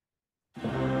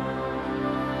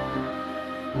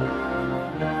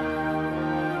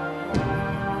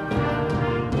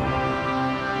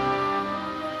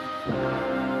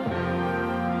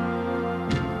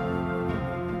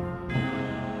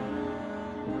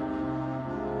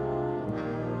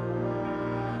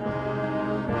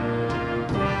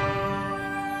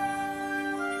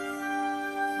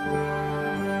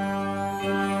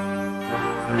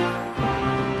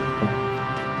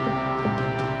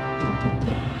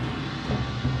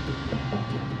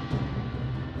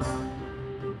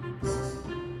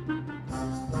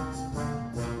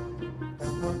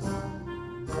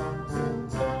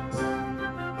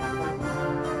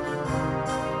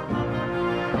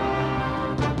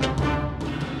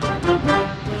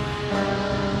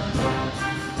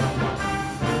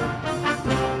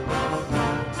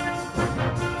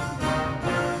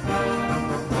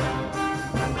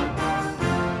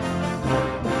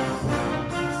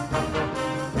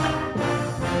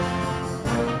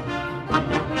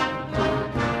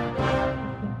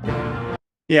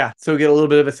 Yeah, so get a little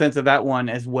bit of a sense of that one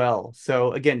as well.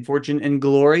 So again, Fortune and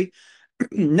Glory.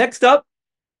 Next up,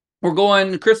 we're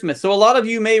going Christmas. So a lot of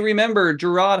you may remember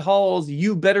JaRod Hall's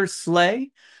You Better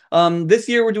Slay. This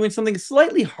year we're doing something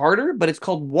slightly harder, but it's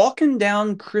called Walking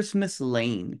Down Christmas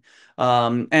Lane.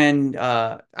 There's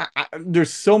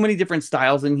so many different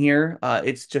styles in here.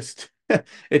 It's just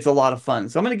it's a lot of fun.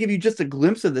 So I'm going to give you just a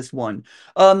glimpse of this one.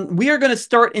 We are going to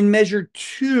start in measure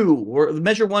 2, or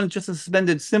measure 1 is just a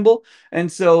suspended cymbal. And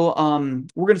so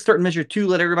we're going to start in measure 2.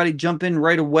 Let everybody jump in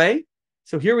right away.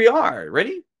 So here we are.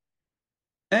 Ready?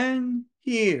 And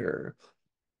here.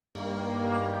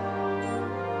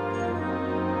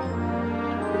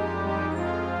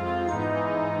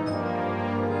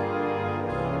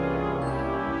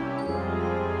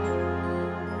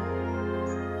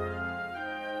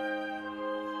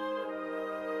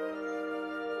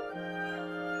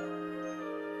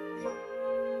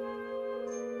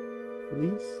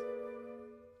 Release.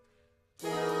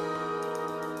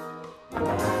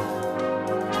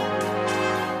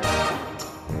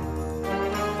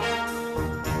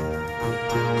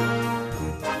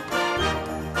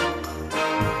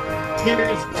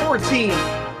 Here's 14.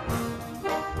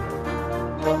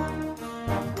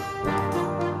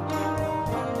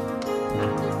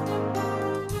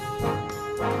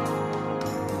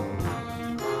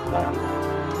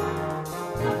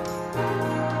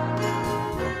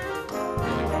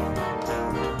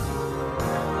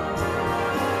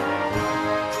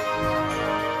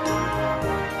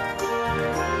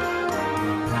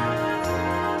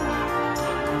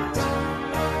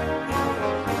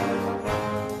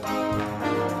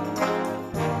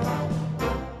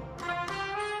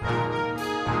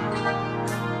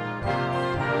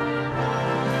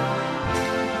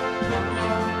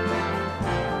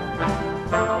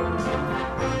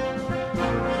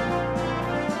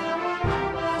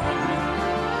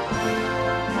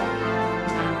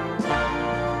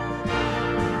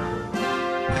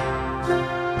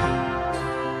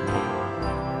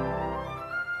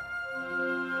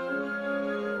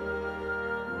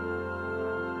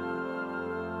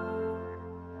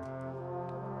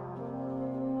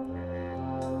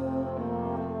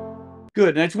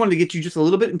 Good. And I just wanted to get you just a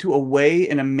little bit into a way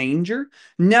in a manger.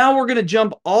 Now we're going to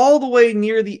jump all the way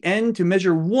near the end to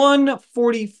measure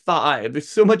 145. There's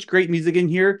so much great music in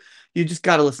here. You just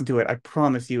got to listen to it. I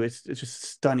promise you, it's just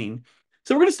stunning.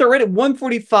 So we're going to start right at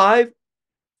 145.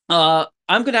 I'm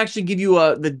going to actually give you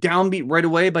the downbeat right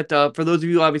away, but for those of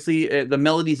you, obviously, the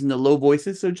melodies in the low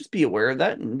voices, so just be aware of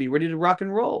that and be ready to rock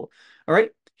and roll. All right,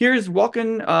 here's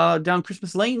Walking Down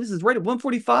Christmas Lane. This is right at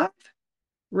 145.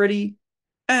 Ready,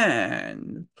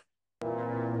 and...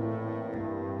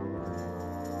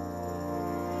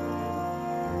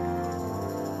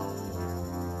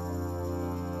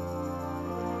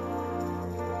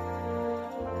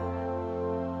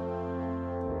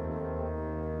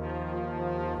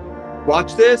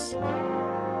 Watch this.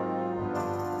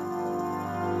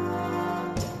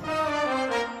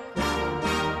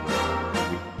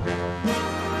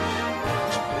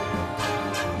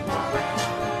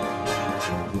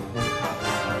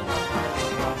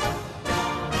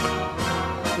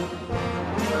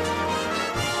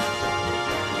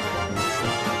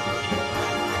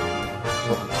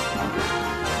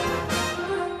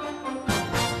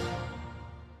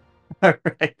 All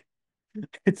right.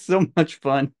 It's so much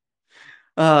fun.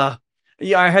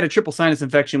 Yeah, I had a triple sinus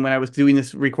infection when I was doing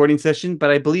this recording session,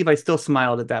 but I believe I still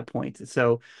smiled at that point.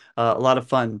 So a lot of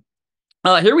fun.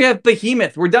 Here we have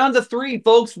Behemoth. We're down to 3,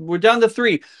 folks. We're down to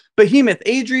 3. Behemoth,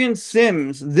 Adrian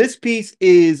Sims. This piece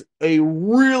is a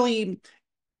really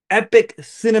epic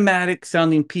cinematic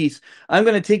sounding piece. I'm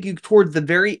going to take you towards the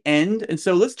very end. And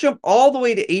so let's jump all the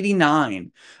way to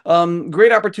 89.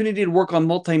 Great opportunity to work on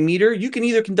multimeter. You can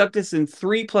either conduct this in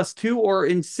 3+2 or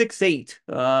in 6/8.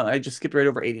 I just skipped right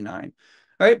over 89.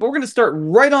 All right, but we're going to start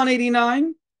right on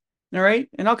 89. All right,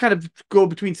 and I'll kind of go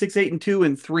between 6/8 and 2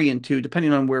 and 3 and 2,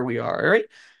 depending on where we are. All right,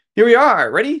 here we are.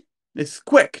 Ready? It's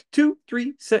quick. 2,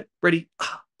 3, set, ready.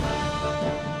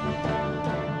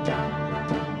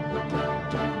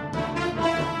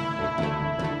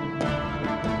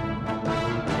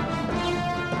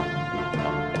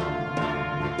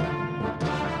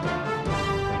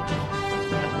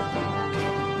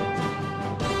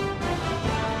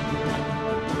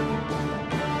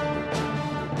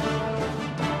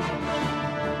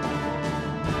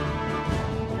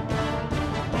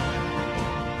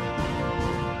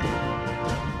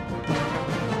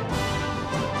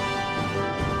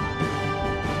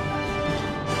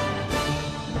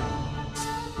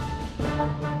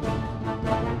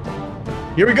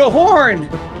 Here we go, horn.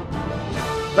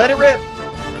 Let it rip.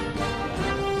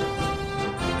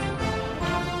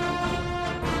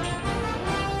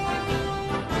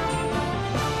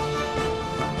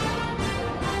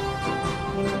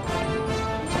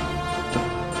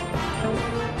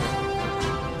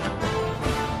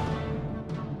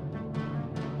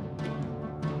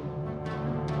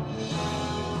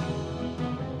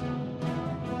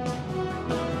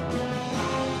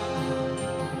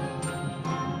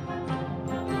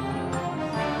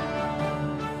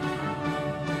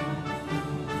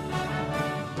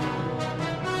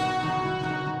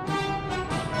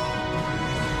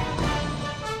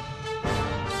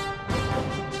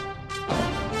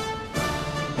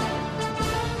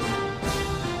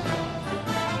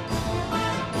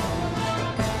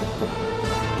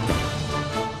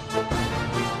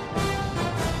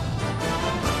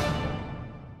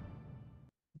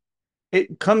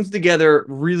 It comes together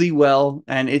really well,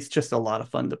 and it's just a lot of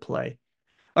fun to play.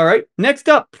 All right. Next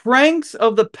up, Pranks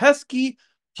of the Pesky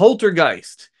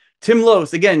Poltergeist. Tim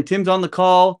Loest. Again, Tim's on the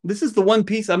call. This is the one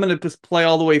piece I'm going to just play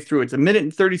all the way through. It's 1 minute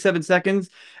and 37 seconds,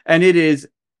 and it is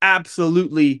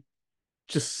absolutely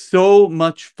just so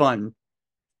much fun.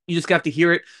 You just got to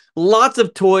hear it. Lots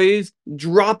of toys,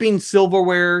 dropping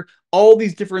silverware, all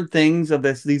these different things of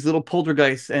these little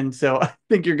poltergeists. And so I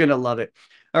think you're going to love it.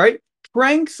 All right.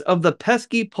 Pranks of the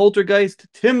Pesky Poltergeist,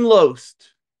 Tim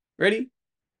Loest. Ready?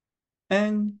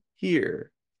 And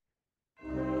here.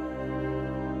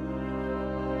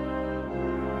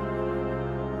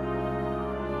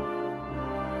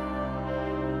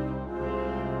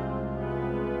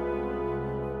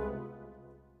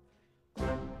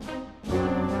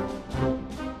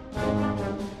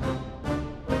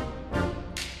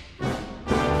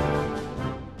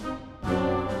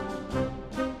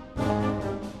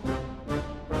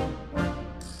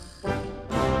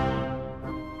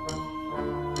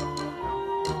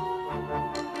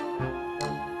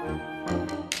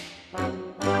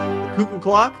 Cuckoo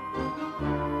clock.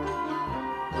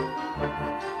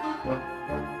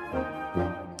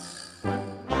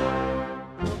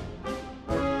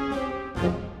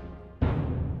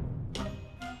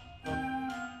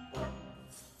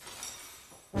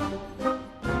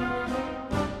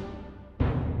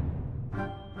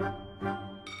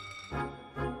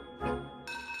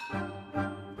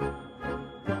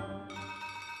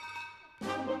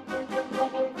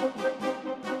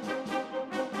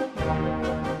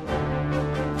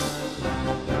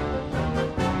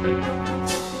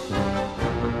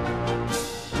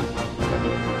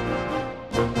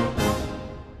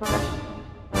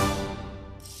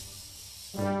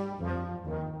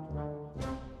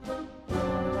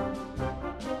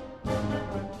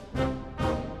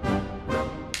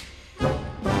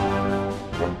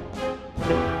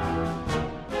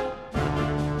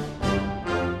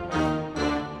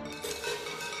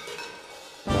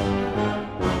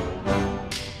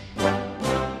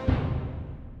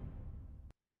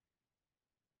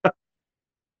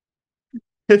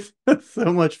 It's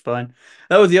so much fun.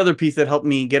 That was the other piece that helped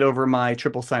me get over my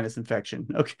triple sinus infection.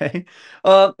 Okay.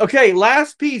 Okay.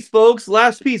 Last piece, folks.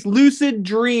 Last piece. Lucid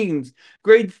Dreams,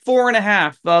 grade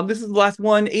 4.5. This is the last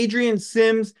one. Adrian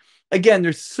Sims. Again,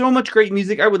 there's so much great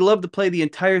music. I would love to play the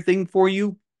entire thing for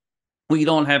you. We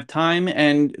don't have time,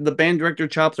 and the band director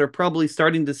chops are probably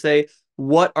starting to say,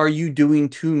 "What are you doing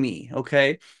to me?"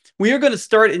 Okay. We are going to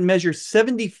start in measure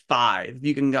 75.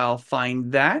 You can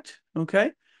find that.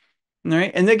 Okay. All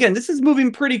right. And again, this is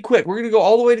moving pretty quick. We're going to go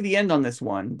all the way to the end on this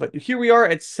one. But here we are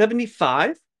at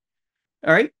 75.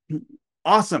 All right.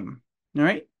 Awesome. All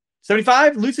right.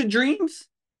 75, Lucid Dreams.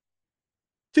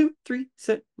 2, 3,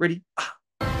 set, ready.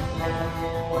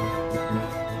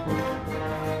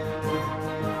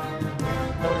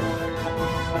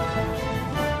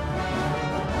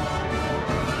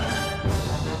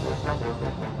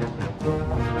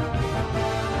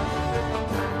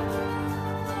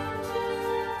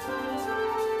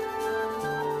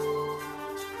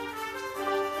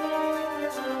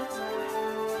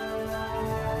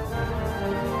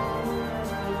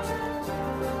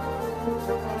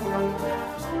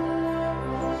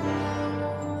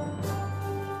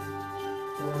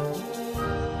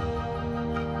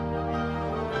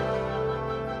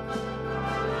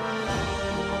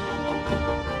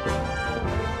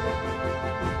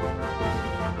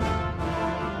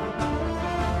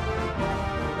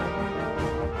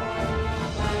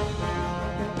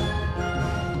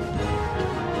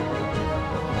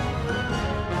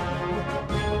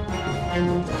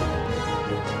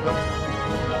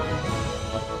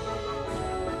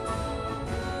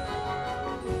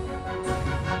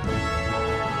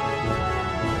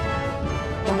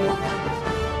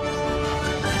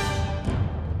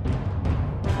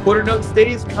 Quarter note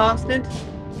stays constant.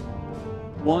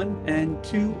 1 and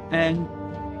 2 and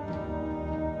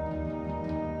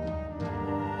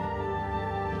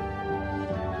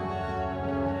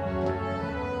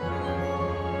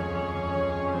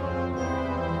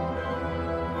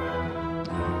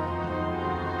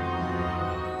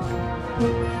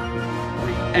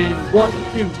and 1,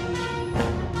 2.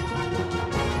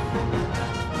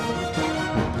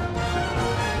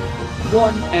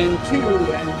 One and 2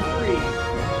 and 3.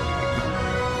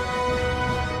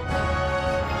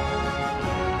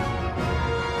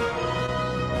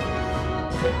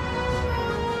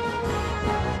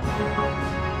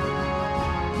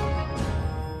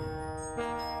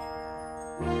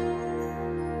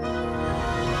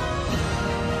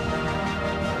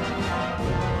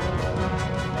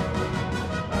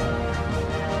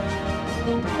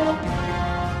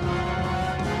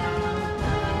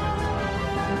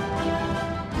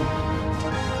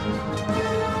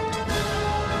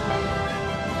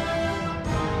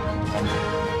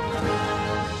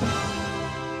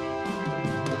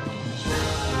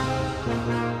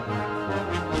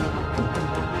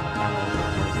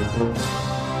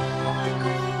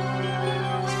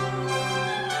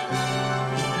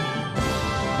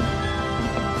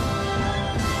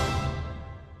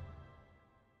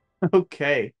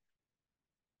 Okay.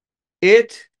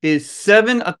 It is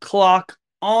 7 o'clock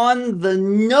on the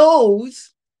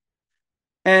nose,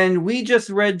 and we just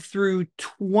read through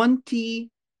 20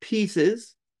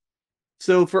 pieces.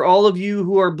 So for all of you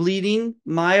who are bleeding,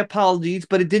 my apologies,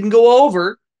 but it didn't go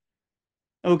over.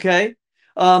 Okay.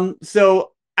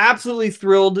 So absolutely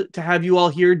thrilled to have you all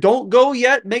here. Don't go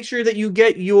yet. Make sure that you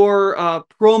get your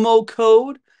promo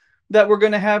code that we're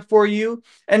going to have for you.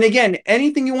 And again,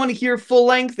 anything you want to hear full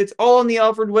length, it's all on the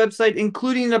Alfred website,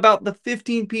 including about the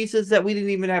 15 pieces that we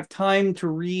didn't even have time to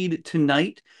read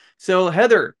tonight. So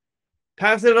Heather,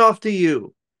 pass it off to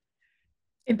you.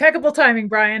 Impeccable timing,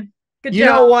 Brian. Good You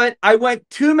job. know what? I went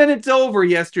 2 minutes over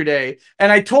yesterday,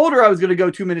 and I told her I was going to go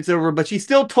 2 minutes over, but she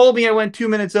still told me I went 2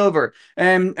 minutes over.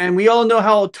 And we all know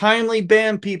how timely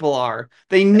band people are.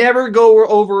 They never go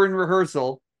over in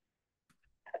rehearsal.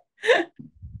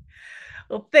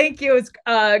 Well, thank you. It's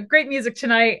great music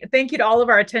tonight. Thank you to all of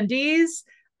our attendees.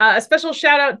 A special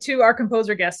shout out to our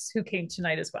composer guests who came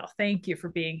tonight as well. Thank you for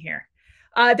being here.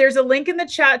 There's a link in the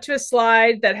chat to a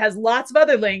slide that has lots of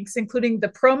other links, including the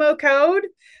promo code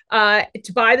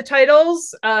to buy the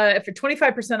titles for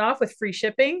 25% off with free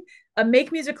shipping, a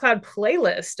Make Music Cloud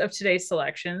playlist of today's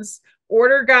selections,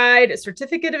 order guide, a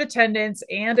certificate of attendance,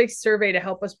 and a survey to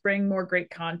help us bring more great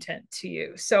content to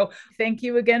you. So thank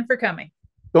you again for coming.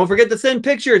 Don't forget to send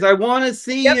pictures. I want to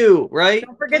see you, right?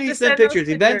 Don't forget Please to send send those pictures.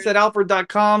 pictures.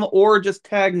 Events@alfred.com or just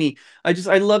tag me. I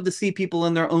love to see people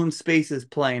in their own spaces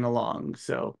playing along.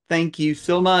 So thank you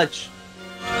so much.